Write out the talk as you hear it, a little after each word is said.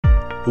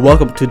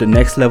Welcome to the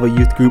Next Level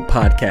Youth Group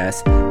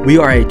podcast. We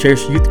are a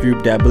church youth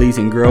group that believes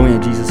in growing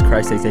in Jesus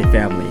Christ as a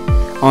family.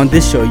 On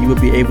this show, you will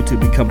be able to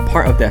become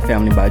part of that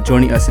family by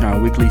joining us in our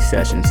weekly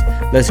sessions.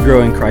 Let's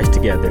grow in Christ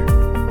together.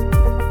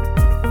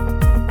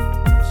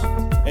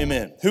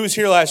 Amen. Who was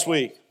here last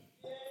week?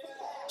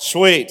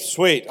 Sweet.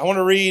 I want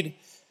to read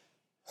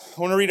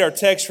our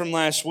text from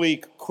last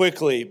week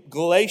quickly.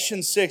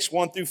 Galatians 6,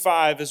 1 through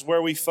 5 is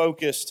where we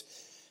focused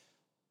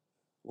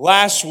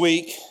last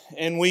week,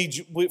 and we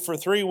for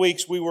 3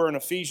 weeks we were in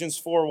Ephesians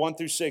 4, 1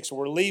 through 6, so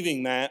we're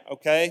leaving that,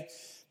 okay?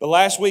 But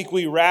last week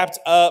we wrapped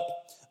up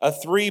a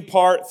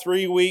 3-part,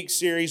 3-week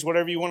series,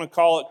 whatever you want to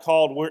call it,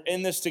 called We're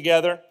in This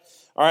Together.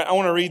 All right, I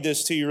want to read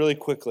this to you really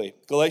quickly.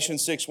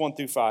 Galatians 6, 1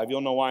 through 5.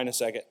 You'll know why in a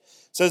second. It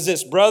says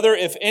this, "Brother,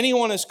 if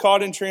anyone is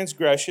caught in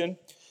transgression,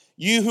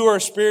 you who are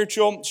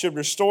spiritual should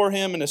restore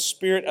him in a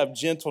spirit of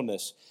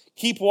gentleness.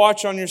 Keep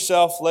watch on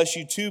yourself, lest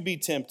you too be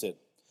tempted.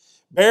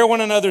 Bear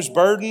one another's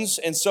burdens,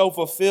 and so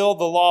fulfill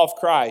the law of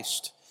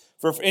Christ.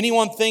 For if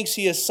anyone thinks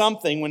he is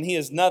something when he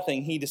is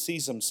nothing, he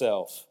deceives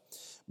himself.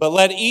 But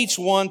let each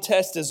one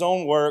test his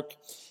own work,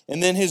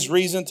 and then his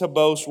reason to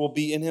boast will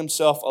be in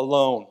himself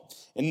alone,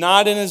 and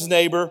not in his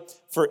neighbor,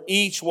 for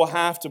each will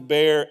have to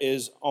bear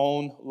his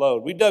own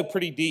load." We dug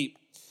pretty deep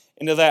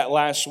into that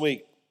last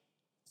week.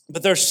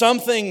 But there's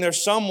something that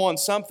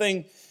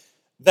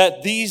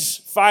these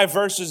 5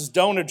 verses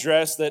don't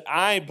address that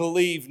I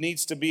believe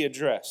needs to be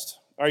addressed.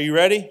 Are you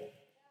ready?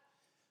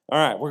 All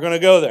right, we're going to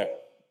go there.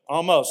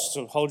 Almost,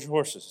 so hold your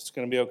horses. It's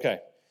going to be okay.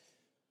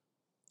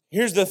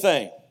 Here's the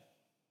thing.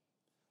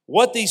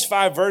 What these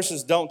 5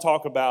 verses don't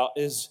talk about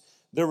is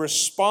the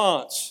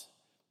response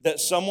that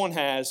someone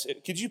has.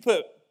 Could you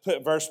put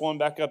verse 1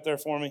 back up there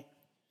for me?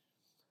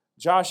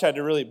 Josh had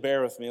to really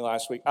bear with me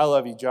last week. I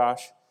love you,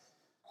 Josh.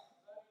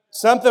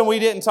 Something we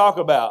didn't talk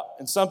about,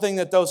 and something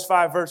that those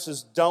 5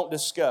 verses don't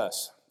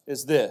discuss,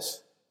 is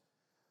this.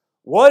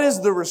 What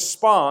is the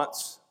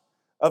response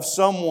of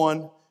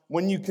someone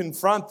when you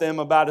confront them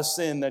about a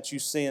sin that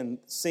you've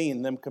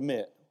seen them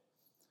commit?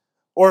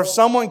 Or if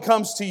someone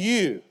comes to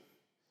you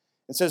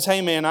and says,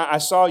 "Hey man, I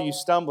saw you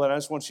stumbling. I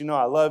just want you to know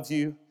I love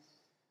you.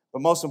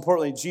 But most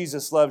importantly,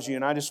 Jesus loves you,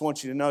 and I just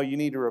want you to know you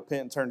need to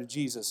repent and turn to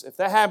Jesus." If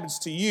that happens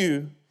to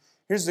you,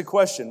 here's the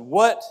question.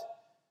 What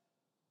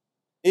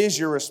is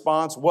your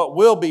response? What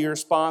will be your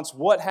response?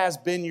 What has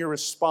been your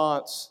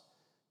response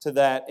to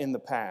that in the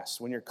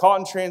past? When you're caught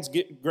in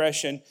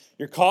transgression,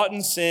 you're caught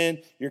in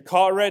sin, you're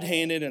caught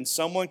red-handed, and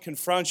someone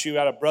confronts you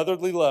out of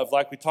brotherly love,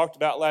 like we talked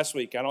about last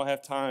week. I don't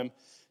have time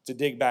to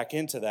dig back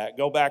into that.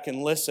 Go back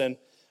and listen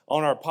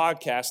on our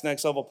podcast,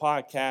 Next Level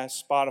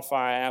Podcast,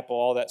 Spotify, Apple,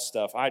 all that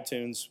stuff,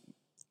 iTunes,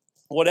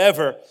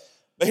 whatever.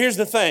 But here's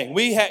the thing.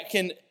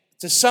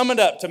 To sum it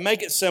up, to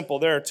make it simple,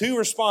 there are 2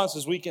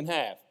 responses we can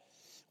have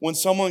when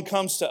someone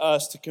comes to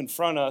us to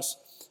confront us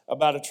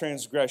about a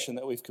transgression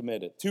that we've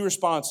committed. 2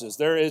 responses.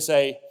 There is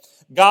a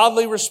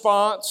godly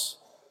response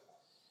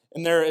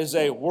and there is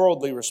a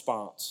worldly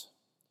response.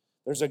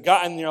 There's a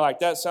God, and you're like,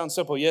 that sounds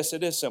simple. Yes,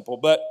 it is simple.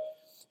 But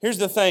here's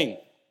the thing.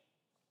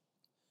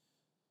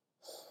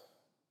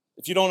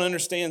 If you don't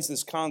understand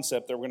this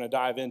concept that we're going to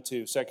dive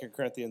into, 2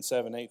 Corinthians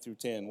 7, 8 through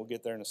 10, we'll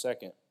get there in a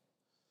second.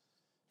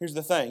 Here's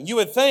the thing. You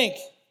would think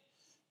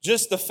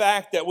just the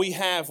fact that we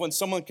have, when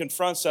someone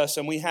confronts us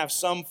and we have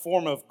some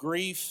form of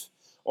grief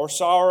or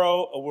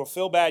sorrow or will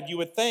feel bad, you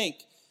would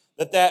think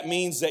that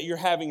means that you're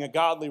having a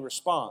godly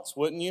response,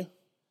 wouldn't you?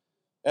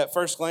 At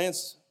first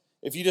glance,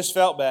 if you just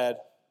felt bad,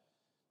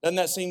 doesn't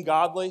that seem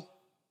godly?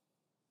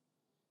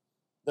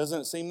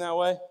 Doesn't it seem that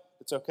way?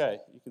 It's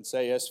okay. You can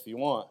say yes if you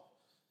want.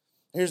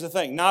 Here's the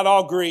thing. Not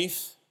all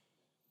grief,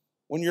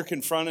 when you're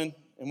confronted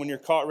and when you're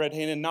caught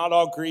red-handed, not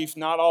all grief,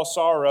 not all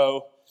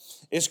sorrow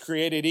is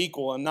created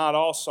equal, and not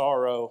all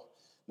sorrow,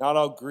 not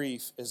all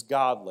grief is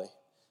godly.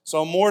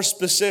 So more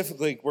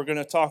specifically, we're going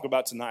to talk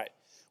about tonight.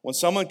 When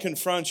someone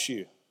confronts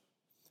you,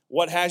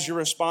 what has your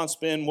response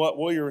been? What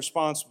will your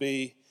response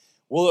be?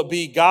 Will it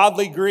be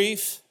godly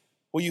grief?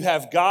 Will you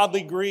have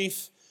godly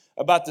grief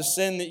about the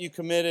sin that you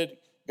committed,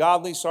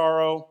 godly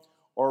sorrow,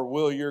 or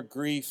will your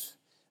grief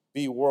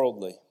be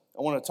worldly?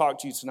 I want to talk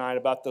to you tonight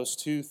about those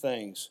 2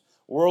 things,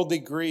 worldly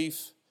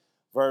grief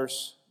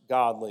versus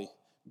godly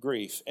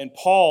grief. And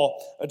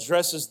Paul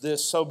addresses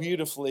this so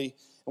beautifully.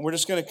 And we're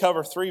just going to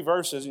cover 3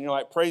 verses. And you're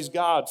like, praise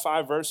God,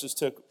 5 verses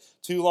took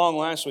too long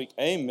last week.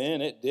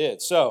 Amen, it did.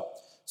 So,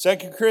 2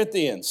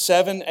 Corinthians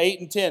 7, 8,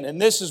 and 10.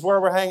 And this is where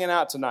we're hanging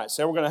out tonight.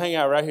 So we're going to hang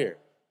out right here.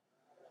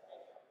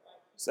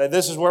 Say,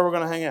 this is where we're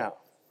going to hang out.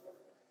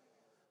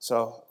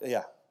 So,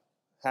 yeah,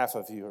 half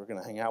of you are going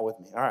to hang out with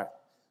me. All right,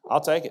 I'll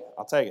take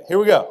it. Here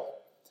we go.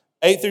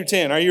 8 through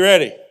 10. Are you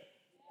ready?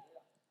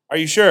 Are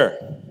you sure?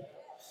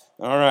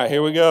 All right,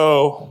 here we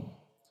go.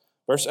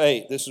 Verse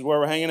 8. This is where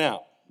we're hanging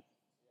out.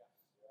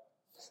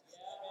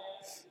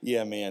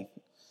 Yeah, man.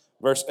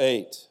 Verse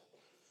 8.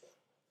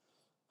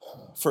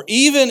 "For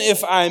even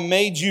if I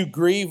made you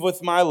grieve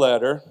with my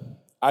letter,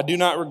 I do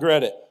not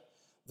regret it.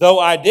 Though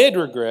I did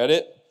regret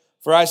it,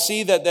 for I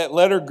see that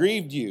letter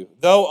grieved you,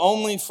 though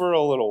only for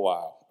a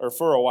while.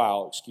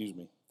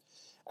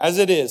 As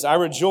it is, I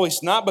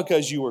rejoice not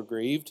because you were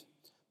grieved,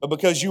 but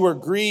because you were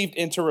grieved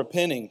into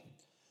repenting.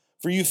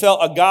 For you felt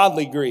a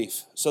godly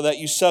grief, so that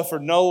you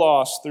suffered no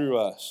loss through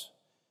us.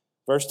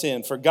 Verse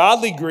 10, for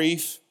godly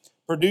grief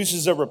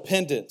produces a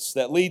repentance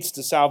that leads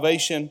to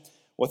salvation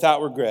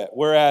without regret,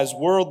 whereas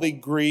worldly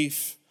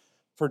grief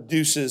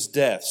produces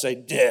death. Say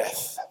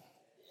death.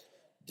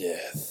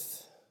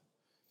 Death.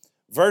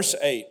 Verse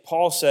 8,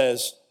 Paul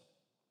says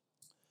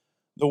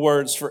the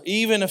words, for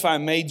even if I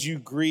made you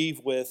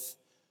grieve with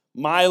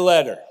my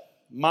letter.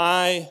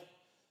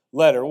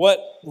 What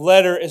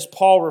letter is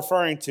Paul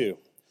referring to?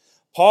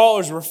 Paul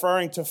is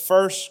referring to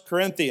 1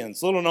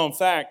 Corinthians. Little known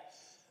fact,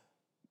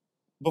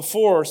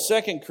 before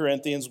 2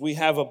 Corinthians, we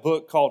have a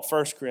book called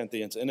 1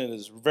 Corinthians, and it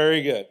is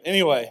very good.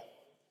 Anyway,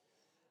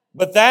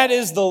 but that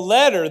is the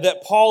letter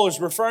that Paul is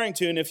referring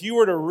to. And if you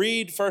were to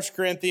read 1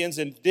 Corinthians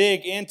and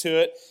dig into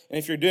it, and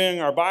if you're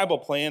doing our Bible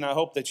plan, I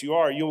hope that you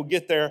are, you will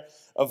get there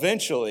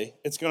eventually.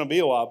 It's going to be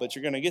a while, but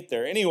you're going to get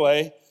there.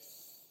 Anyway,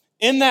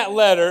 in that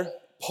letter,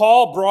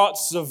 Paul brought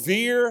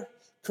severe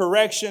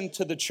correction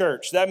to the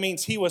church. That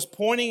means he was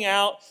pointing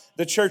out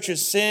the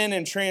church's sin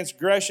and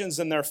transgressions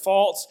and their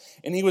faults,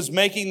 and he was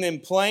making them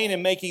plain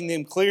and making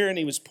them clear, and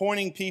he was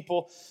pointing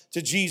people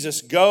to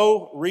Jesus.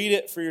 Go read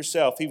it for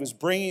yourself. He was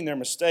bringing their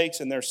mistakes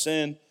and their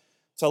sin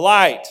to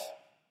light.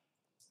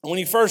 And when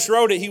he first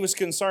wrote it, he was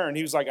concerned.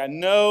 He was like, I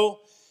know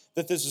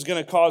that this is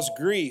going to cause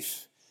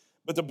grief.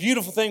 But the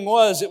beautiful thing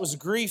was, it was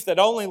grief that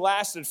only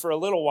lasted for a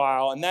little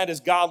while, and that is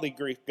godly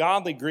grief.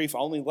 Godly grief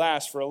only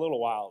lasts for a little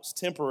while. It's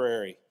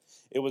temporary.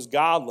 It was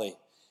godly.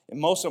 And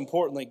most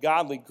importantly,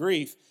 godly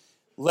grief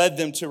led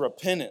them to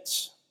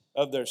repentance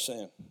of their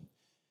sin.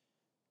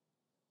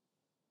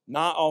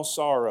 Not all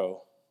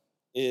sorrow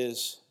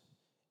is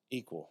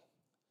equal.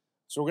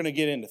 So we're going to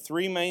get into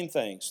three main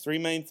things.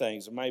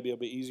 It might be a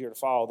bit easier to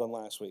follow than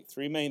last week.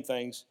 Three main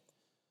things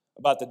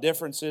about the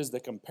differences,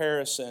 the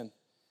comparison,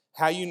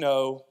 how you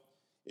know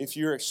if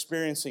you're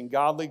experiencing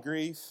godly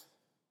grief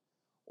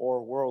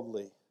or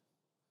worldly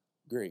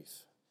grief.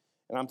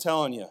 And I'm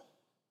telling you,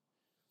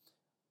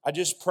 I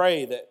just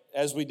pray that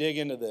as we dig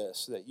into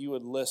this, that you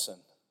would listen.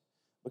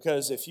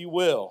 Because if you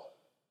will,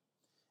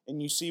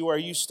 and you see where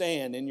you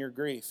stand in your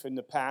grief, in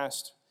the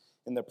past,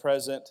 in the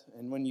present,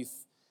 and when you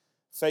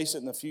face it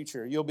in the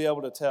future, you'll be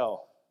able to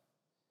tell,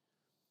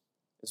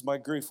 is my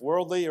grief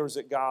worldly or is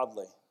it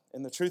godly?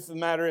 And the truth of the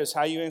matter is,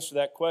 how you answer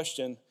that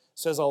question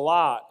says a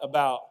lot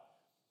about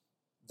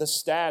the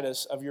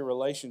status of your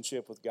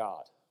relationship with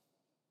God.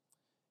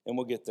 And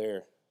we'll get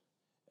there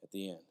at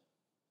the end.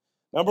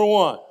 Number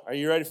one, are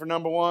you ready for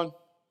number one?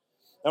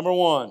 Number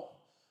one,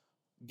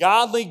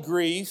 godly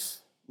grief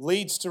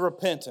leads to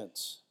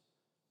repentance.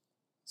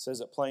 It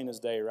says it plain as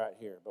day right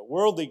here. But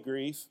worldly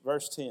grief,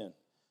 verse 10,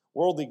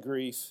 worldly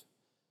grief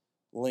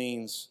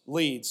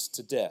leads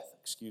to death.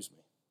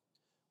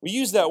 We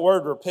use that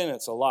word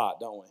repentance a lot,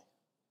 don't we?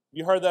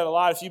 You heard that a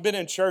lot. If you've been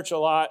in church a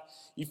lot,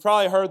 you've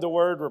probably heard the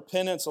word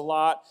repentance a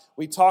lot.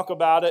 We talk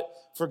about it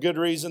for good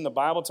reason. The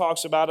Bible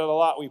talks about it a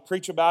lot. We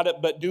preach about it.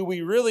 But do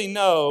we really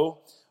know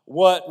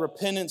what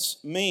repentance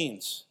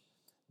means?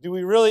 Do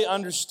we really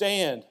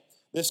understand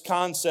this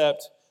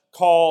concept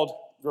called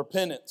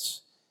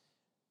repentance?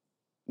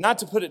 Not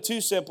to put it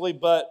too simply,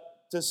 but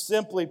to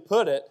simply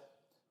put it,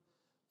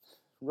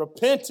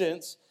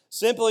 repentance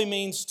simply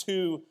means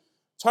to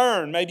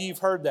turn. Maybe you've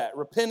heard that.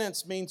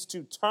 Repentance means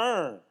to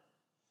turn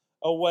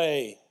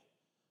away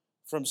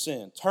from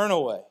sin. Turn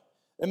away.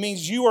 It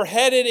means you are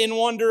headed in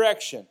one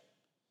direction.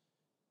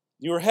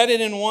 You are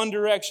headed in one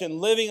direction,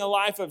 living a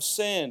life of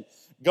sin,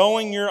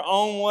 going your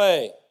own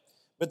way.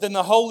 But then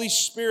the Holy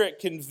Spirit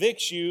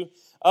convicts you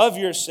of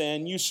your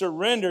sin. You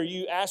surrender.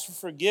 You ask for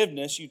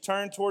forgiveness. You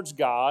turn towards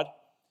God.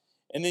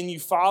 And then you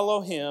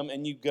follow Him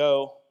and you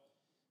go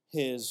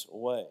His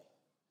way.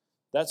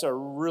 That's a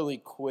really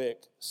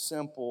quick,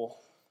 simple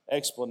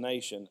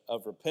explanation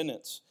of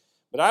repentance.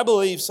 But I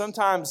believe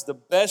sometimes the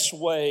best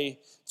way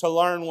to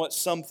learn what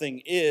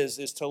something is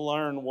to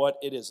learn what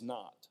it is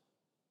not.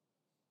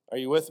 Are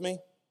you with me?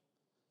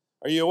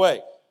 Are you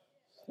awake?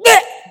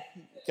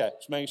 Okay,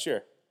 just making sure.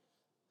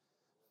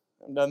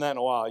 I haven't done that in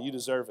a while. You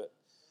deserve it.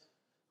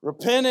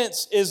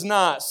 Repentance is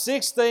not.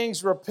 6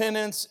 things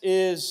repentance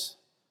is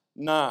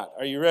not.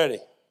 Are you ready?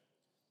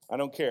 I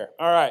don't care.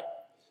 All right.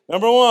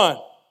 Number 1,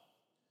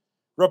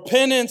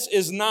 repentance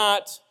is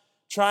not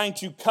trying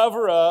to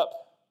cover up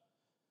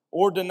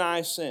or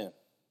deny sin.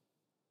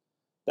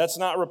 That's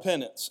not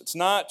repentance. It's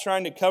not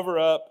trying to cover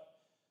up,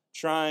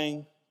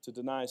 trying to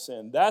deny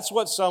sin. That's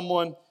what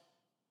someone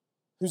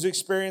who's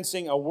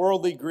experiencing a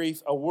worldly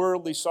grief, a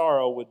worldly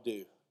sorrow would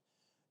do.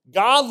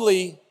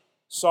 Godly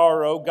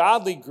sorrow,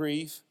 godly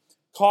grief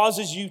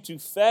causes you to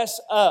fess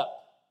up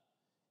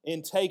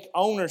and take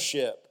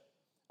ownership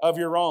of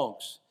your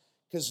wrongs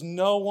because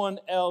no one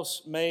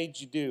else made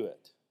you do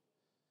it.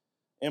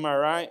 Am I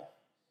right?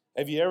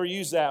 Have you ever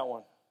used that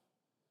one?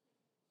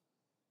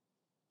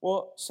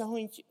 Well,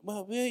 Jimmy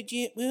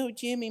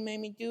made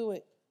me do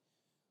it.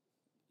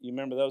 You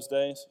remember those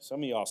days?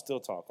 Some of y'all still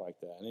talk like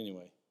that.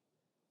 Anyway.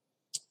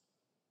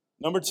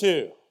 Number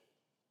 2,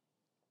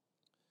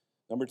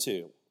 Number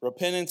two,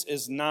 repentance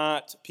is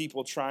not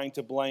people trying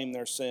to blame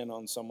their sin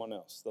on someone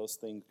else. Those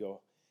things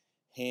go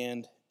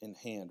hand in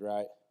hand,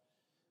 right?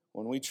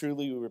 When we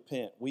truly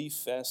repent, we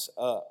fess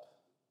up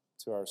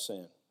to our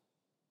sin.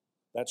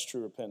 That's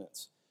true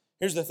repentance.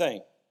 Here's the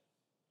thing.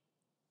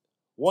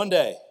 One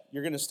day,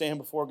 you're going to stand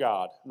before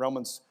God.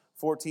 Romans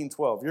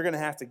 14:12. You're going to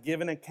have to give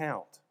an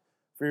account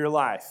for your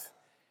life.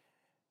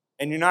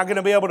 And you're not going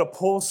to be able to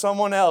pull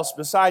someone else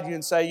beside you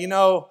and say, you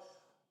know,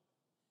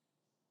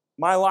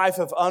 my life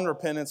of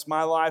unrepentance,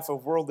 my life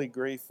of worldly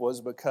grief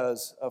was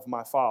because of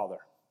my father.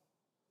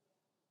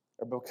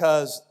 Or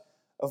because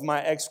of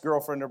my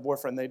ex-girlfriend or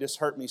boyfriend. They just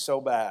hurt me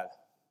so bad.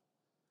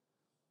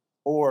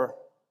 Or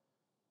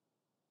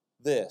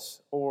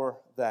this, or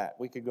that.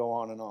 We could go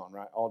on and on,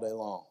 right? All day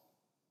long.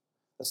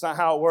 That's not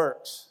how it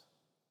works.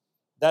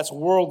 That's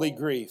worldly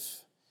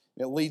grief.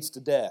 It leads to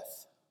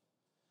death.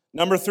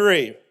 Number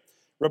three,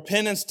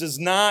 repentance does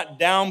not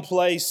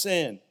downplay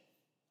sin.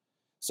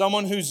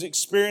 Someone who's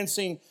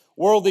experiencing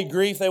worldly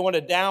grief, they want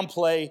to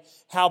downplay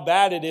how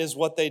bad it is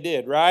what they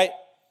did, right?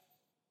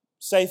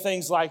 Say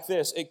things like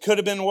this: it could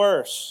have been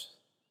worse.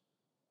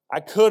 I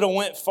could have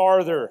went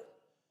farther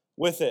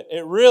with it.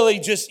 It really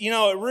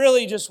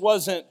just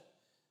wasn't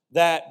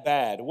that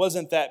bad. It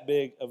wasn't that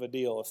big of a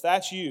deal. If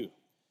that's you,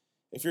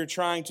 if you're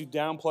trying to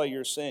downplay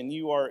your sin,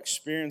 you are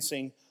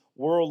experiencing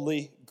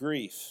worldly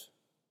grief.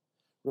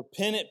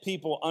 Repentant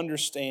people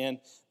understand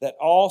that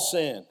all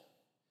sin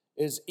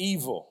is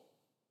evil.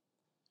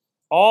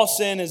 All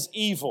sin is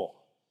evil,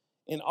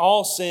 and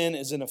all sin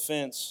is an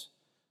offense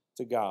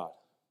to God.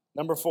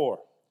 Number four,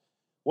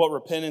 what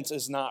repentance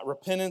is not.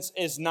 Repentance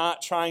is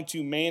not trying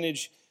to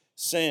manage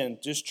sin,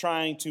 just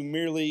trying to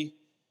merely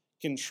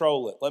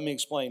control it. Let me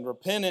explain.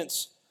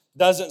 Repentance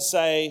doesn't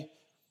say,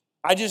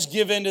 I just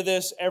give into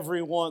this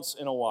every once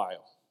in a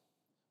while,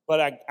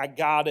 but I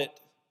got it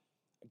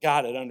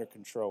under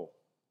control.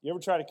 You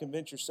ever try to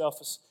convince yourself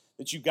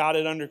that you got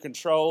it under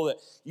control, that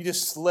you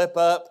just slip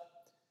up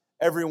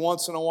every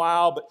once in a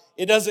while, but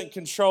it doesn't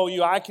control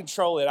you? I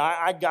control it.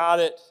 I got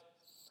it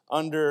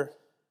under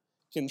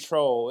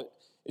control.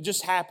 It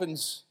just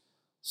happens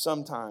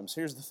sometimes.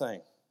 Here's the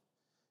thing.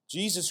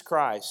 Jesus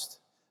Christ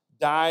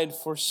died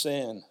for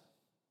sin.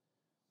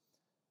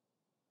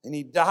 And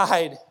He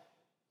died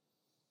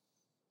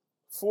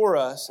for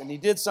us, and He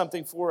did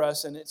something for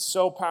us, and it's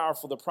so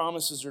powerful. The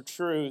promises are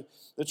true.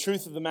 The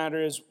truth of the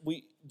matter is,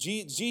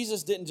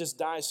 Jesus didn't just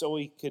die so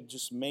we could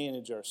just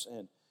manage our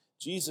sin.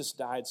 Jesus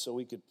died so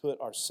we could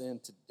put our sin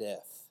to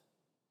death.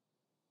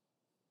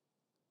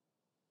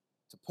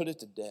 To put it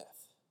to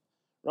death.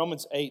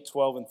 Romans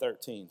 8:12 and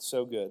 13.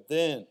 So good.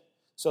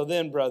 So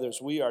then,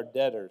 brothers, we are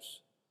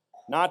debtors,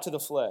 not to the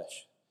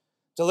flesh,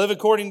 to live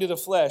according to the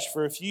flesh.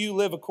 For if you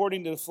live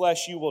according to the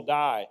flesh, you will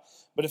die.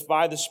 But if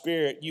by the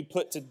Spirit you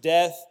put to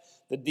death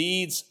the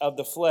deeds of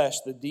the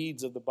flesh, the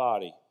deeds of the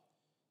body,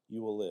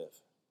 you will live.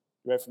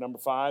 You ready for number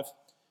 5?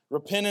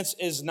 Repentance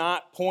is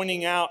not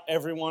pointing out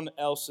everyone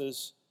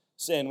else's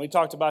sin. We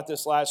talked about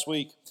this last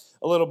week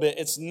a little bit.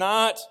 This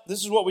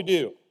is what we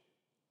do.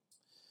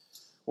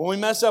 When we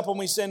mess up, when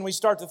we sin, we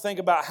start to think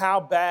about how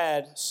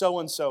bad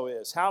so-and-so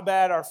is, how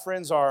bad our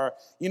friends are.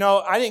 You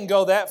know, I didn't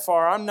go that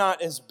far. I'm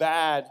not as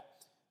bad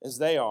as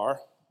they are.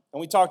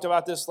 And we talked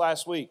about this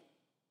last week.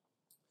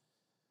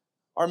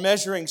 Our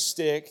measuring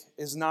stick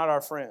is not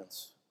our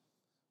friends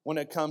when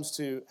it comes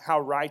to how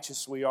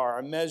righteous we are.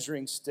 Our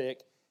measuring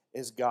stick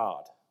is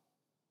God.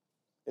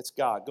 It's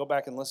God. Go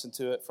back and listen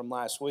to it from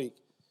last week.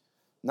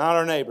 Not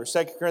our neighbor.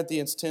 2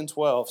 Corinthians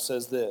 10:12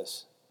 says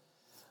this: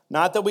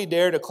 not that we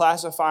dare to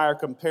classify or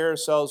compare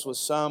ourselves with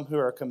some who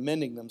are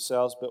commending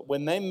themselves, but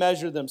when they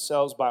measure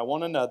themselves by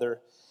one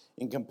another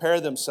and compare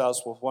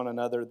themselves with one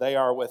another, they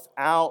are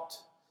without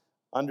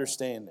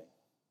understanding.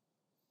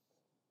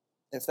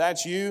 If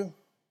that's you,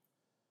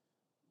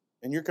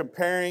 and you're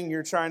comparing,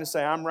 you're trying to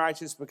say, I'm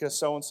righteous because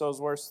so-and-so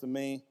is worse than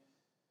me. It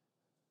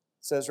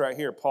says right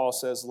here, Paul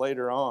says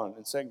later on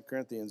in 2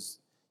 Corinthians,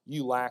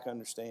 you lack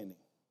understanding.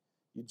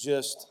 You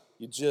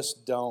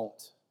just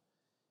don't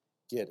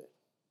get it.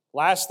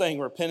 Last thing,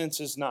 repentance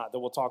is not, that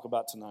we'll talk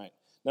about tonight.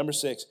 Number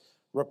 6,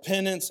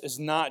 repentance is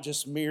not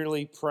just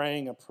merely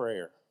praying a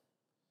prayer.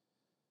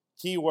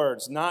 Key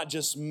words, not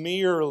just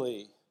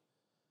merely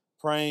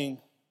praying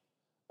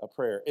a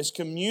prayer. It's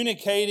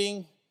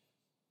communicating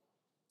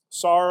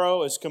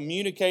sorrow, is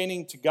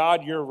communicating to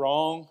God you're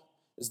wrong.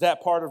 Is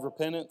that part of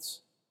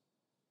repentance?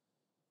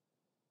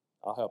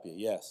 I'll help you.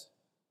 Yes.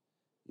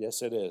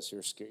 Yes, it is.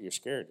 You're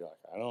scared. You're like,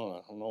 I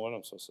don't know what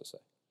I'm supposed to say.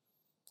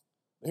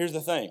 But here's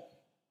the thing.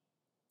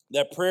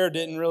 That prayer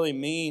didn't really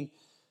mean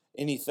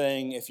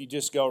anything if you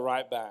just go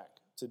right back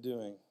to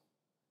doing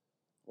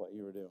what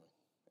you were doing.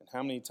 And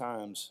how many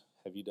times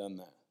have you done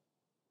that?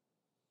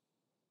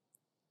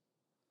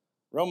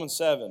 Romans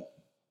 7.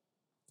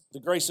 The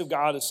grace of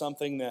God is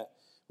something that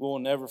we will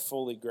never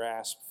fully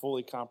grasp,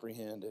 fully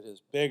comprehend. It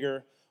is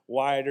bigger,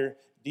 wider,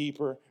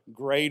 deeper,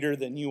 greater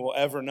than you will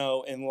ever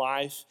know in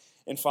life.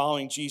 In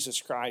following Jesus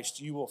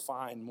Christ, you will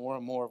find more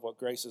and more of what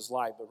grace is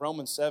like. But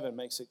Romans 7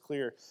 makes it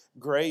clear,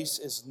 grace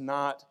is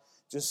not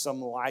just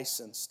some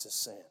license to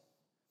sin.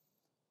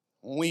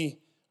 When we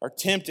are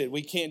tempted,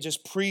 we can't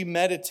just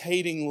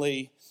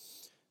premeditatingly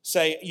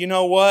say, you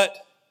know what?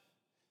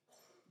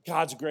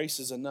 God's grace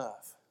is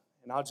enough.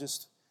 And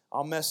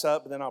I'll mess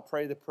up, but then I'll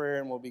pray the prayer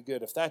and we'll be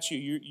good. If that's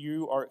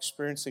you are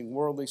experiencing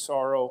worldly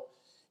sorrow,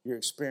 you're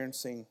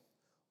experiencing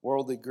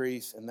worldly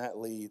grief, and that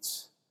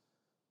leads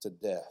to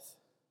death.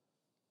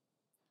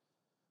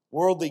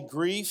 Worldly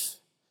grief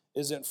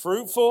isn't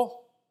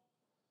fruitful.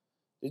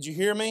 Did you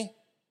hear me?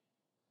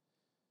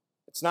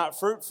 It's not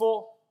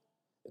fruitful.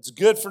 It's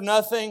good for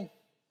nothing.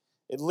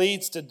 It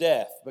leads to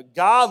death. But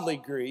godly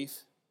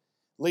grief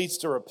leads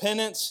to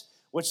repentance,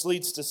 which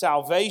leads to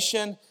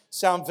salvation.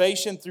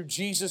 Salvation through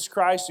Jesus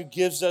Christ, who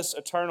gives us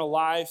eternal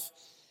life.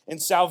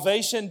 And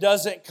salvation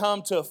doesn't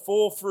come to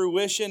full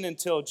fruition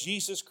until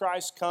Jesus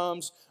Christ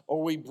comes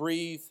or we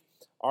breathe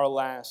our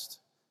last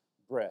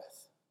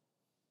breath.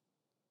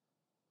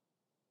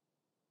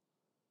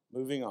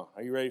 Moving on.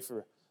 Are you ready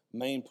for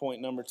main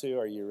point number 2?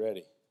 Are you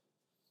ready?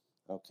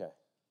 Okay.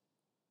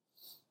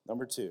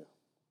 Number 2.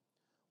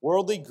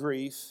 Worldly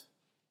grief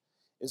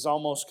is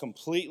almost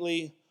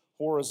completely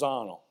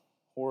horizontal.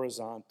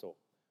 Horizontal.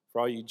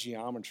 For all you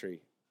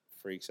geometry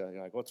freaks, you're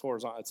like, what's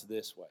horizontal? It's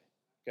this way.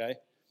 Okay?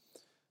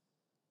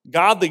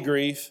 Godly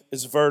grief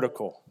is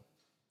vertical.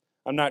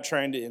 I'm not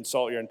trying to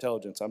insult your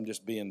intelligence. I'm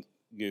just being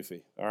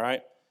goofy. All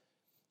right?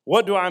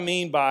 What do I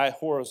mean by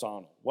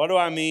horizontal? What do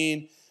I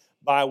mean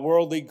by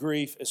worldly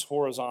grief is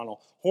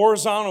horizontal?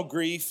 Horizontal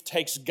grief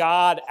takes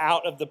God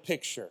out of the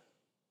picture.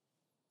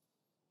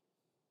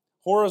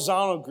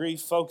 Horizontal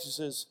grief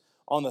focuses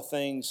on the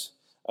things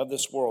of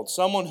this world.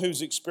 Someone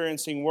who's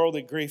experiencing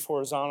worldly grief,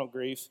 horizontal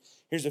grief,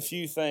 here's a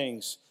few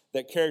things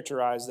that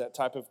characterize that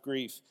type of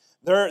grief.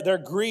 Their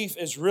grief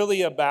is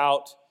really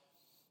about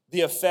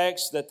the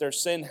effects that their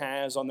sin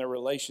has on their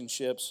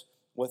relationships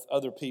with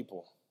other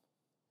people.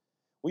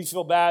 We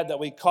feel bad that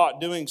we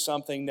caught doing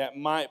something that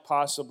might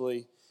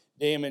possibly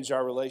damage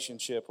our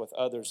relationship with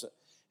others.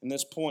 And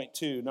this point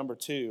too, number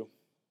 2,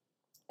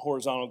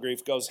 horizontal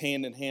grief goes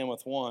hand in hand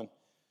with 1.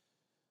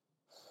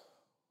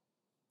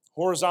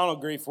 Horizontal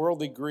grief,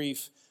 worldly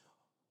grief,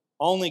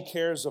 only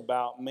cares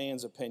about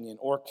man's opinion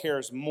or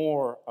cares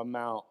more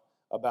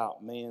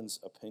about man's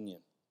opinion.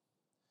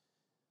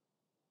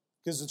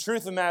 Because the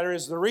truth of the matter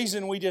is, the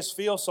reason we just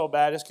feel so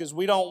bad is because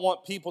we don't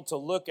want people to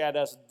look at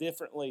us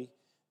differently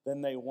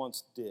than they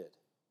once did.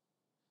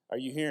 Are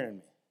you hearing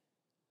me?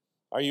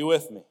 Are you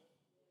with me?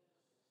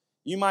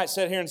 You might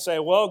sit here and say,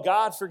 well,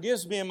 God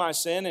forgives me of my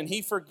sin and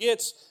He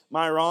forgets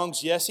my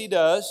wrongs. Yes, He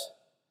does.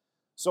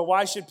 So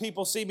why should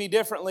people see me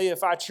differently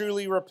if I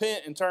truly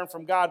repent and turn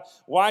from God?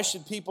 Why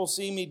should people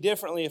see me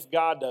differently if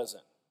God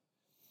doesn't?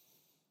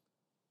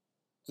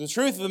 The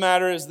truth of the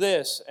matter is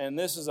this, and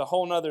this is a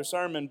whole nother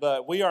sermon,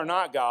 but we are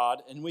not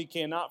God and we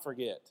cannot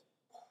forget.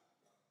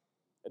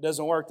 It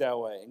doesn't work that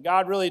way. And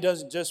God really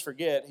doesn't just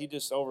forget, He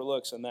just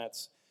overlooks, and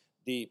that's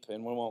deep,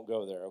 and we won't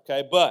go there,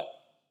 okay? But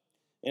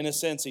in a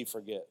sense, He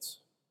forgets.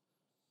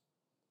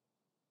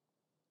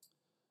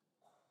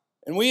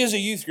 And we as a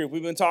youth group,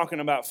 we've been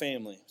talking about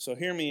family. So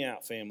hear me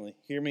out, family.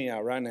 Hear me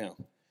out right now.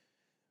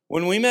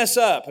 When we mess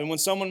up and when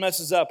someone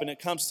messes up and it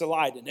comes to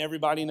light and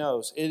everybody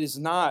knows,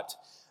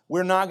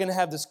 we're not going to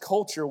have this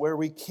culture where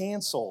we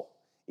cancel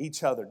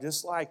each other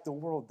just like the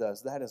world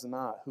does. That is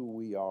not who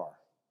we are.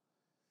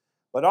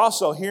 But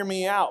also, hear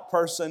me out,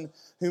 person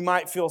who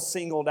might feel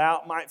singled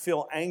out, might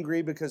feel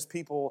angry because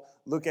people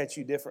look at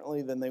you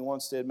differently than they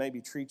once did, maybe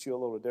treat you a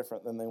little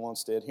different than they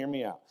once did. Hear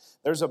me out.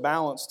 There's a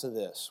balance to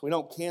this. We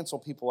don't cancel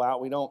people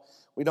out. We don't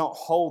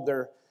hold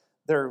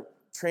their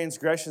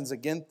transgressions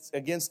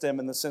against them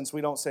in the sense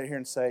we don't sit here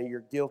and say,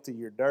 you're guilty,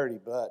 you're dirty.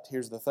 But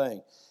here's the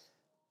thing.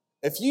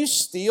 If you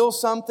steal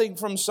something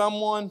from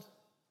someone,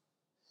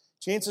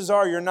 chances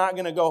are you're not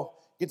going to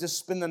get to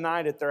spend the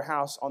night at their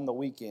house on the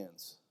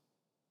weekends.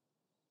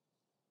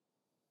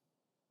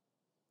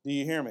 Do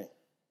you hear me?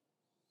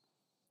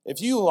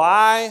 If you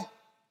lie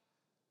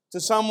to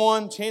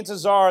someone,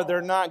 chances are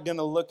they're not going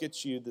to look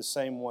at you the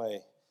same way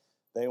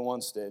they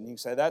once did. And you can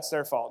say, that's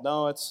their fault.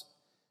 No, it's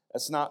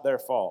not their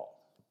fault.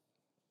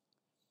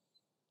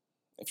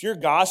 If you're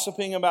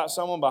gossiping about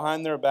someone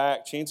behind their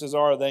back, chances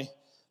are they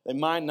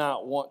might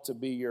not want to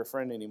be your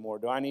friend anymore.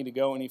 Do I need to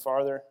go any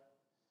farther?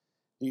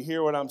 Do you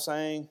hear what I'm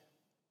saying?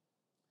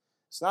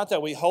 It's not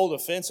that we hold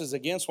offenses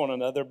against one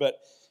another, but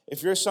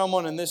if you're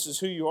someone and this is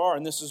who you are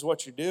and this is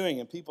what you're doing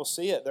and people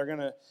see it,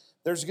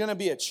 there's going to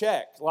be a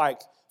check.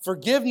 Like,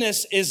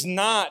 forgiveness is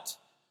not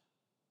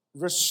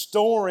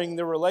restoring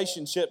the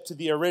relationship to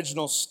the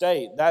original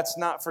state. That's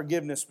not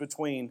forgiveness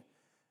between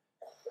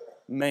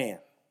man.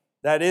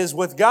 That is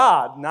with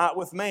God, not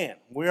with man.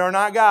 We are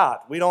not God.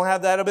 We don't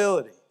have that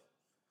ability.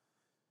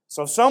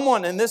 So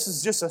someone, and this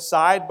is just a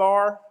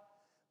sidebar,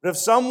 but if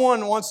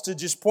someone wants to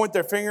just point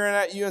their finger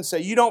at you and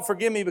say, you don't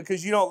forgive me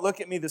because you don't look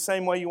at me the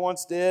same way you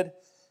once did,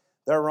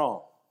 they're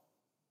wrong.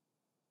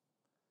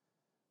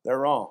 They're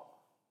wrong.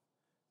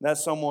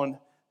 That's someone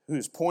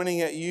who's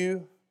pointing at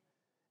you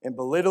and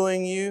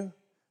belittling you.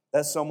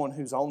 That's someone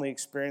who's only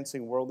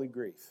experiencing worldly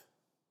grief.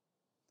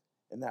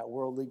 and that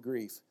worldly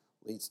grief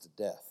leads to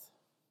death.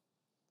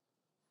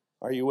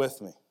 Are you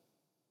with me?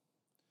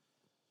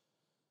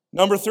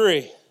 Number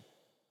 3,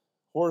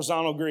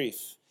 horizontal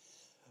grief.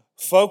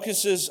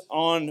 Focuses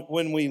on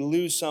when we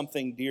lose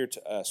something dear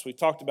to us. We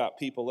talked about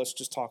people. Let's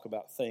just talk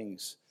about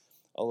things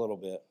a little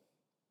bit.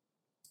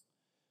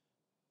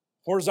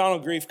 Horizontal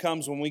grief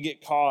comes when we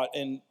get caught,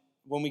 and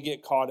when we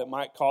get caught, it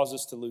might cause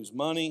us to lose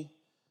money,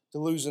 to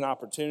lose an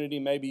opportunity.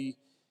 Maybe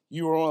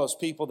you were one of those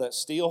people that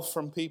steal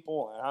from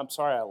people, and I'm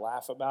sorry I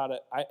laugh about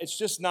it. It's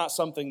just not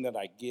something that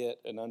I get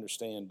and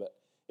understand, but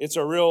it's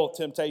a real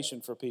temptation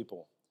for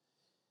people.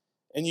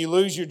 And you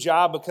lose your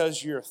job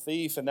because you're a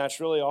thief, and that's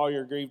really all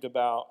you're grieved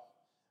about.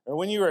 Or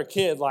when you were a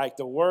kid, like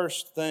the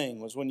worst thing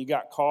was when you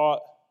got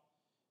caught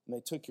and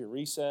they took your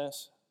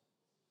recess,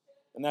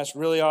 and that's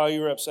really all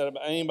you were upset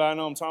about. Anybody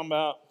know what I'm talking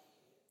about?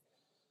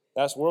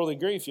 That's worldly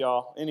grief,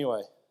 y'all.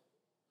 Anyway.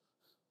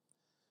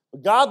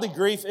 But godly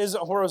grief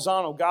isn't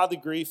horizontal. Godly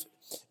grief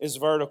is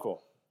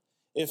vertical.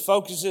 It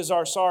focuses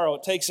our sorrow.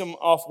 It takes them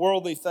off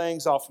worldly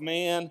things, off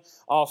man,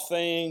 off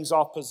things,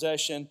 off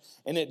possession,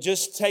 and it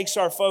just takes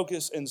our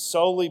focus and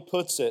solely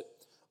puts it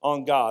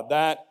on God.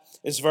 That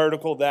is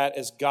vertical. That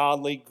is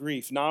godly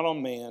grief. Not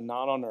on man,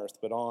 not on earth,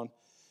 but on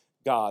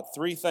God.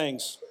 Three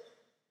things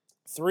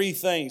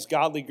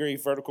godly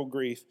grief, vertical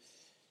grief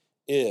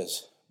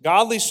is.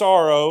 Godly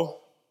sorrow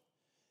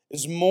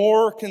is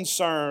more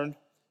concerned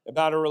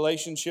about a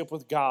relationship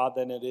with God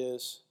than it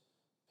is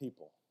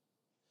people.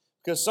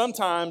 Because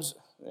sometimes,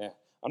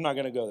 I'm not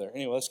going to go there.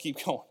 Anyway, let's keep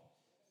going.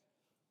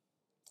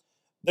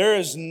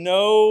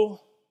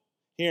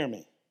 Hear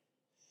me,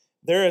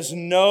 there is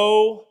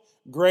no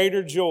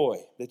greater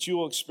joy that you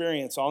will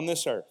experience on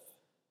this earth.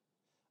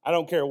 I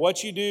don't care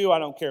what you do. I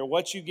don't care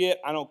what you get.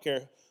 I don't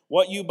care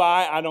what you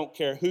buy. I don't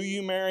care who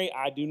you marry.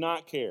 I do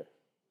not care.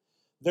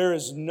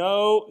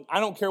 I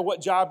don't care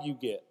what job you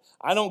get.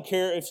 I don't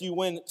care if you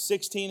win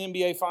 16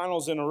 NBA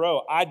finals in a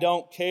row. I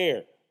don't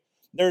care.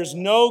 There's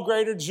no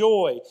greater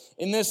joy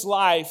in this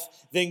life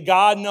than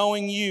God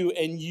knowing you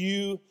and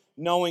you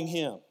knowing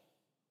Him.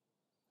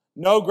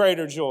 No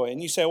greater joy.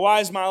 And you say, why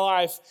does my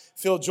life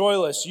feel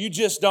joyless? You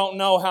just don't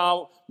know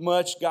how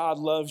much God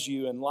loves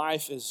you, and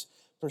life is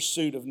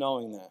pursuit of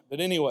knowing that.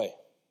 But anyway,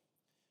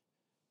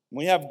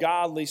 when we have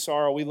godly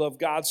sorrow, we love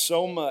God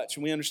so much,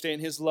 and we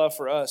understand His love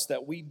for us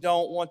that we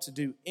don't want to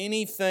do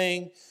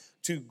anything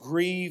to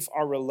grieve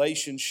our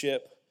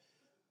relationship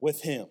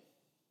with Him.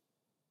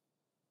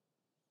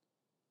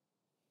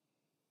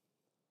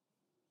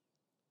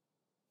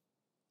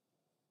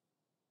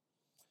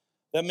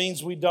 That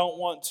means we don't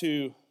want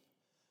to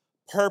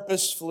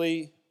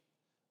purposefully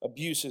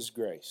abuse His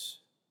grace.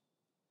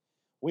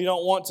 We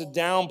don't want to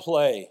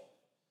downplay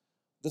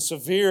the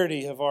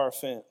severity of our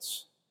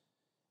offense.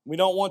 We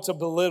don't want to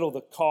belittle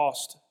the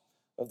cost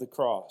of the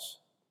cross.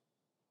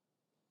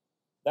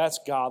 That's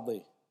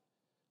godly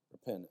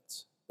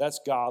repentance. That's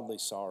godly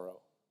sorrow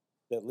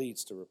that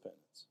leads to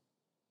repentance.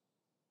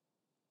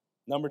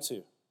 Number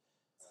 2,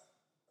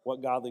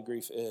 what godly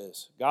grief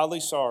is. Godly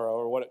sorrow,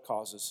 or what it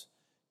causes,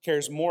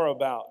 cares more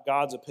about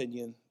God's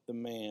opinion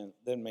than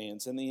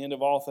man's. In the end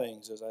of all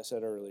things, as I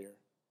said earlier,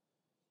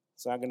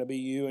 it's not going to be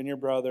you and your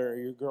brother or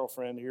your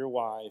girlfriend or your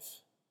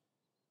wife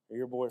or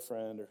your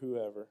boyfriend or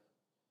whoever,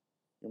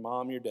 your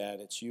mom, your dad.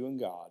 It's you and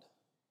God.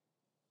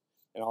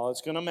 And all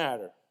that's going to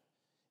matter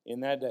in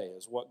that day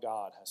is what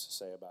God has to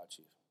say about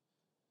you,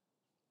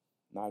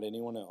 not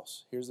anyone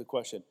else. Here's the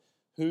question.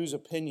 Whose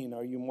opinion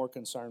are you more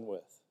concerned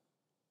with?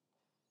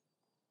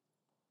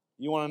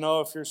 You want to know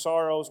if your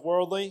sorrow is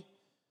worldly?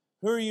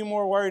 Who are you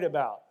more worried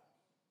about?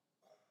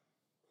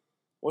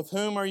 With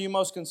whom are you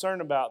most concerned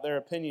about their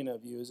opinion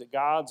of you? Is it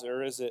God's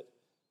or is it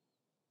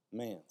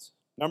man's?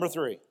 Number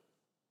 3,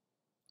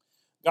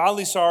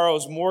 godly sorrow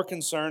is more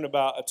concerned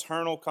about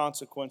eternal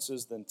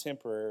consequences than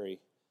temporary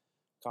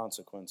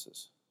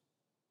consequences.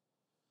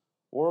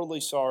 Worldly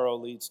sorrow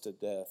leads to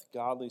death.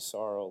 Godly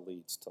sorrow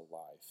leads to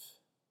life.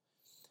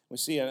 We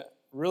see a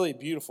really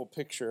beautiful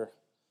picture.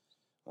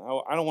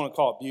 I don't want to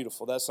call it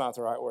beautiful. That's not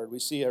the right word. We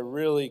see a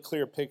really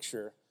clear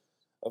picture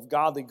of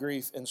godly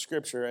grief in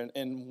Scripture.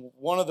 And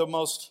one of the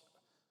most,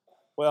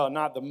 well,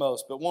 not the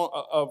most, but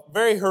a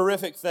very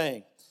horrific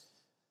thing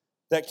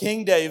that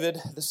King David,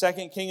 the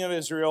second king of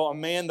Israel, a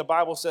man the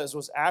Bible says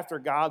was after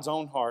God's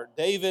own heart.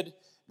 David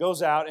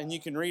goes out, and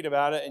you can read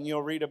about it, and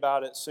you'll read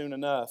about it soon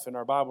enough in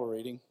our Bible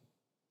reading.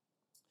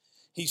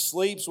 He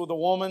sleeps with a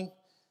woman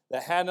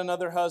that had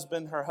another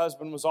husband. Her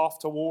husband was off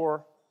to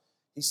war.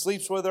 He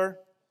sleeps with her.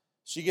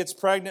 She gets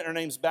pregnant. Her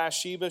name's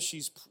Bathsheba.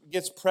 She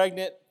gets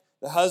pregnant.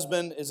 The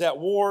husband is at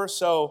war,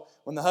 so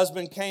when the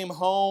husband came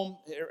home,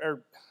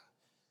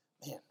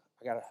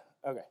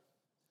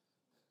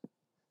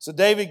 So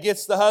David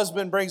gets the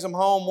husband, brings him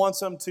home,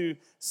 wants him to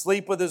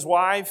sleep with his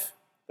wife.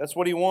 That's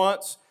what he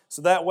wants.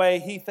 So that way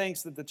he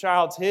thinks that the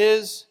child's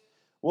his.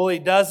 Well, he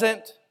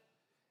doesn't.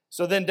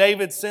 So then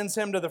David sends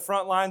him to the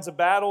front lines of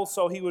battle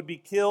so he would be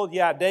killed.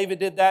 Yeah, David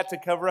did that to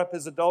cover up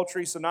his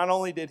adultery. So not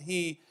only did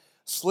he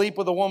sleep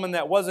with a woman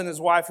that wasn't his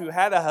wife who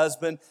had a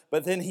husband,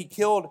 but then he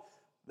killed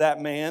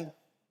that man.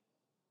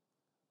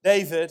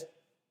 David,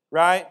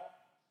 right?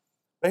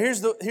 But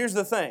here's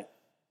the thing.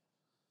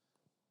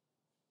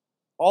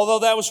 Although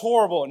that was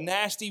horrible,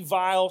 nasty,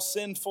 vile,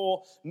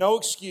 sinful, no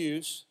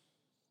excuse,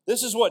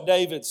 this is what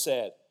David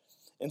said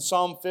in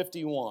Psalm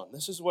 51.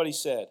 This is what he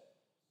said.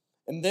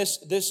 And this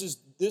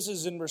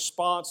is in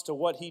response to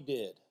what he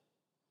did.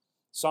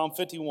 Psalm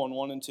 51,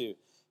 1 and 2.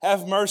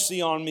 Have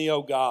mercy on me,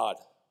 O God,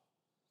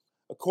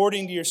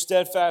 according to your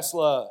steadfast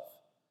love.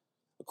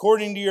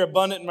 According to your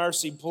abundant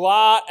mercy,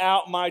 blot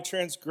out my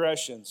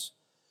transgressions.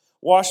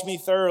 Wash me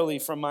thoroughly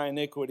from my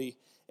iniquity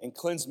and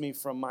cleanse me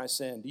from my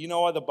sin. Do you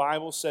know why the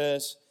Bible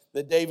says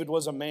that David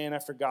was a man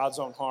after God's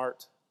own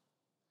heart?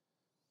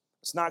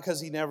 It's not because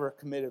he never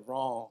committed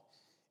wrong.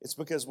 It's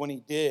because when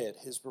he did,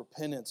 his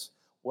repentance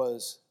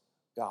was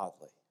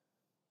godly.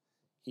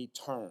 He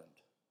turned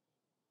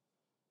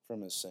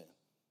from his sin.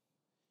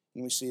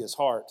 And we see his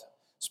heart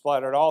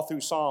splattered all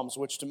through Psalms,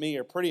 which to me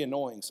are pretty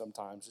annoying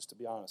sometimes, just to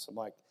be honest. I'm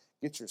like,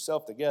 get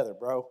yourself together,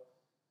 bro.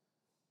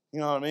 You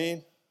know what I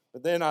mean?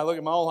 But then I look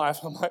at my own life,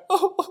 I'm like,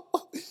 oh.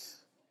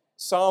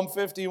 Psalm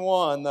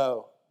 51,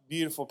 though,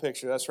 beautiful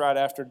picture. That's right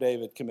after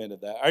David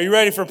committed that. Are you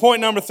ready for point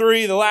number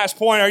 3, the last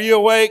point? Are you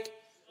awake?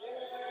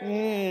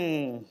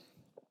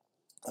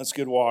 That's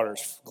good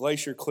waters.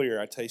 Glacier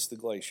clear. I taste the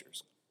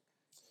glaciers.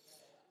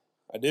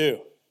 I do.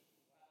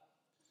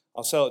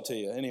 I'll sell it to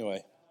you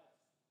anyway.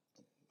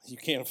 You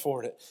can't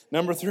afford it.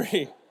 Number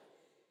 3.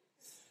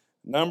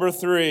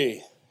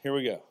 Here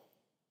we go.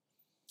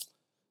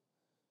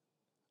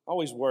 I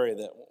always worry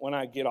that when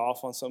I get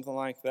off on something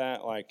like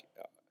that,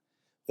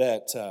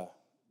 the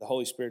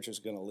Holy Spirit is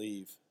going to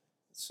leave.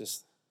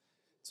 It's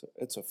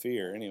a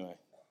fear anyway.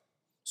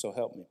 So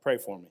help me. Pray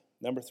for me.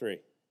 Number 3.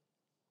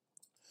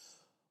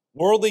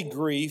 Worldly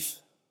grief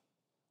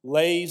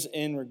lays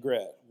in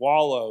regret,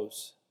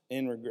 wallows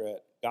in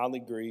regret. Godly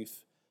grief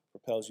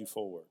propels you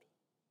forward.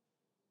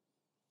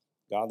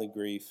 Godly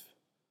grief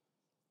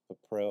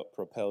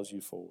propels you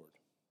forward.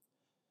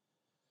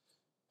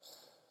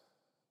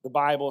 The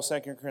Bible, 2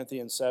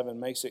 Corinthians 7,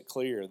 makes it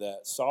clear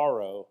that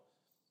sorrow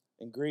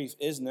and grief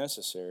is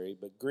necessary,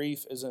 but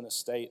grief isn't a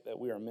state that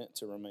we are meant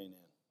to remain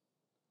in.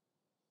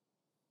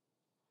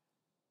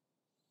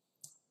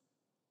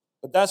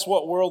 But that's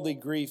what worldly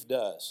grief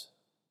does.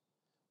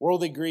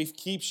 Worldly grief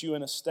keeps you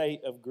in a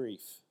state of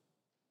grief.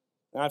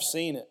 And I've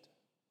seen it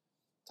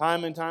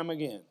time and time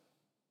again.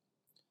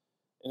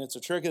 And it's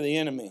a trick of the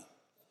enemy.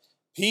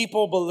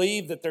 People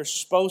believe that they're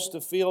supposed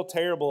to feel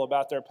terrible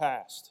about their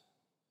past.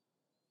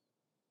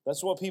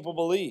 That's what people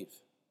believe.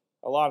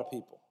 A lot of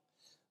people.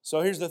 So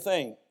here's the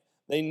thing.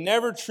 They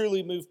never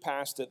truly move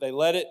past it. They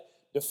let it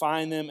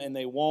define them and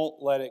they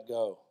won't let it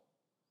go.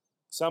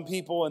 Some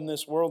people in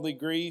this worldly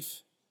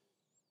grief,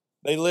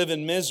 they live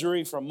in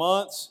misery for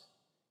months,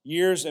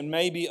 years, and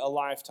maybe a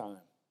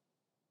lifetime.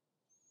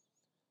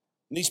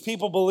 And these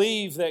people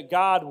believe that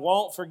God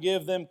won't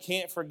forgive them,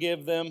 can't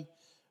forgive them.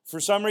 For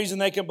some reason,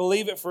 they can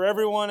believe it for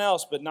everyone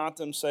else, but not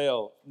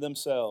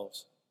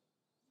themselves.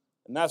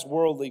 And that's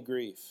worldly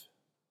grief.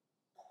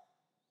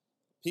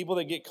 People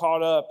that get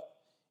caught up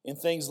in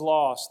things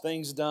lost,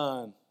 things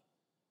done,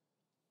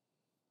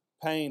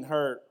 pain,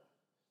 hurt,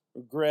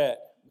 regret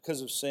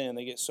because of sin.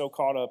 They get so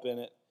caught up in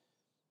it.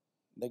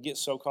 They get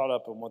so caught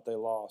up in what they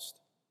lost.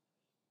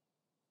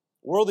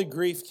 Worldly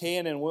grief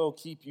can and will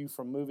keep you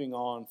from moving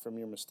on from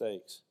your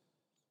mistakes.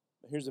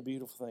 But here's the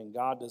beautiful thing.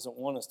 God doesn't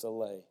want us to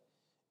lay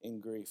in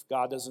grief.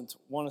 God doesn't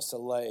want us to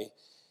lay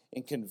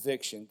in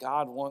conviction.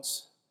 God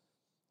wants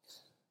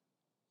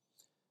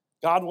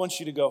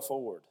you to go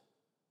forward.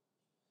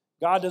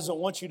 God doesn't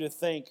want you to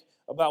think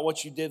about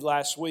what you did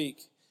last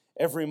week,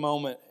 every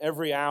moment,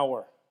 every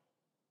hour.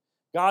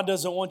 God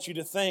doesn't want you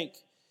to think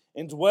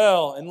and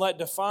dwell and let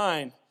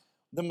define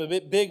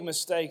the big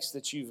mistakes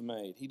that you've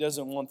made. He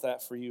doesn't want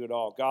that for you at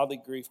all.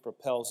 Godly grief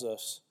propels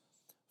us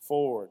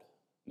forward.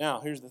 Now,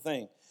 here's the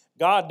thing.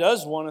 God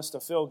does want us to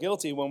feel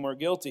guilty when we're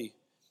guilty,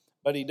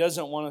 but He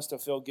doesn't want us to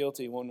feel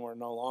guilty when we're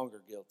no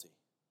longer guilty.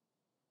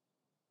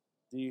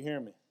 Do you hear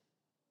me?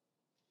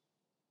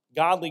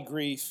 Godly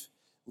grief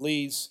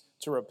leads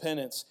to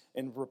repentance,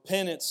 and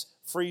repentance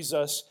frees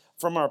us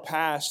from our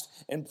past,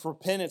 and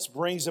repentance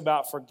brings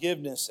about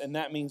forgiveness, and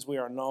that means we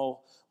are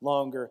no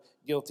longer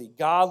guilty.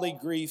 Godly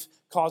grief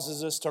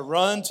causes us to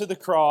run to the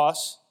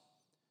cross,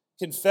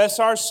 confess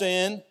our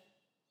sin,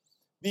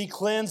 be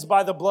cleansed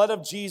by the blood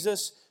of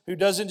Jesus, who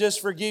doesn't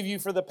just forgive you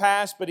for the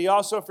past, but He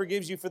also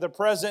forgives you for the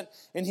present,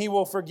 and He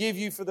will forgive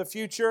you for the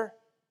future.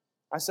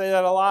 I say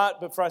that a lot,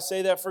 but I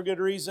say that for good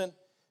reason.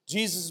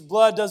 Jesus'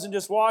 blood doesn't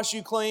just wash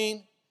you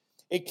clean,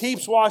 it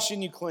keeps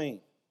washing you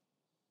clean.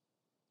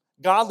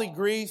 Godly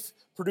grief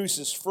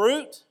produces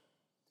fruit.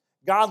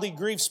 Godly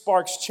grief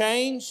sparks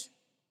change.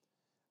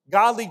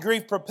 Godly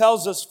grief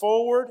propels us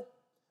forward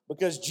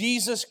because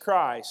Jesus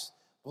Christ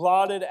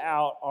blotted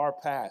out our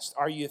past.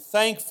 Are you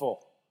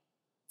thankful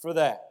for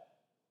that?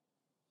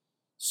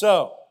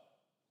 So,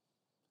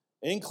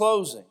 in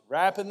closing,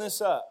 wrapping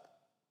this up,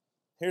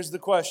 here's the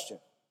question.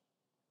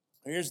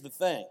 Here's the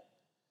thing.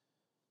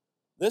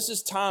 This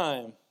is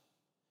time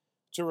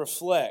to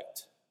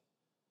reflect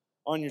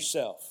on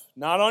yourself.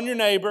 Not on your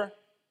neighbor,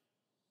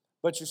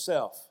 but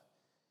yourself.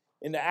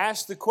 And to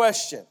ask the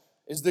question,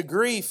 is the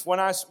grief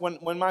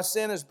when my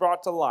sin is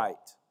brought to light,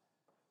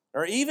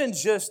 or even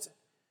just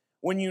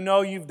when you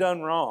know you've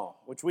done wrong,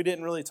 which we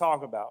didn't really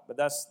talk about, but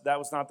that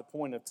was not the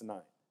point of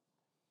tonight.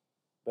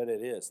 But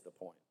it is the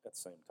point at the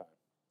same time.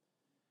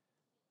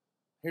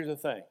 Here's the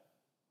thing.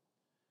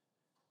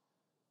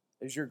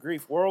 Is your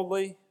grief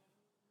worldly?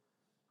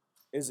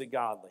 Is it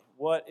godly?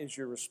 What is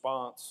your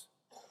response?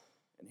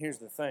 And here's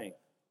the thing.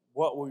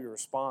 What will your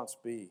response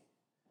be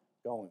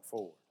going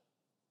forward?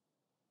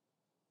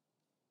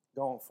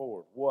 Going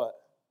forward, what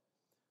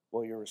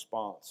will your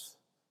response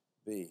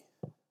be?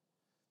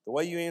 The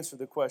way you answer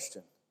the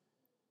question,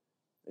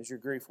 is your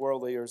grief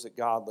worldly or is it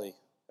godly?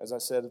 As I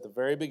said at the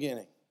very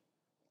beginning,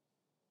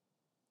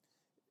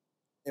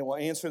 it will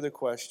answer the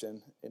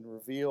question and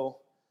reveal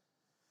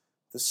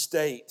the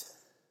state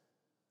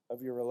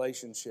of your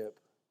relationship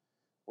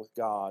with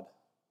God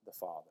the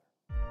Father.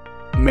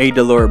 May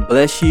the Lord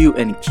bless you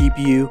and keep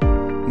you.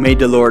 May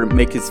the Lord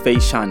make his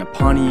face shine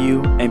upon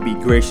you and be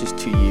gracious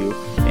to you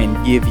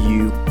and give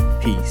you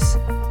peace.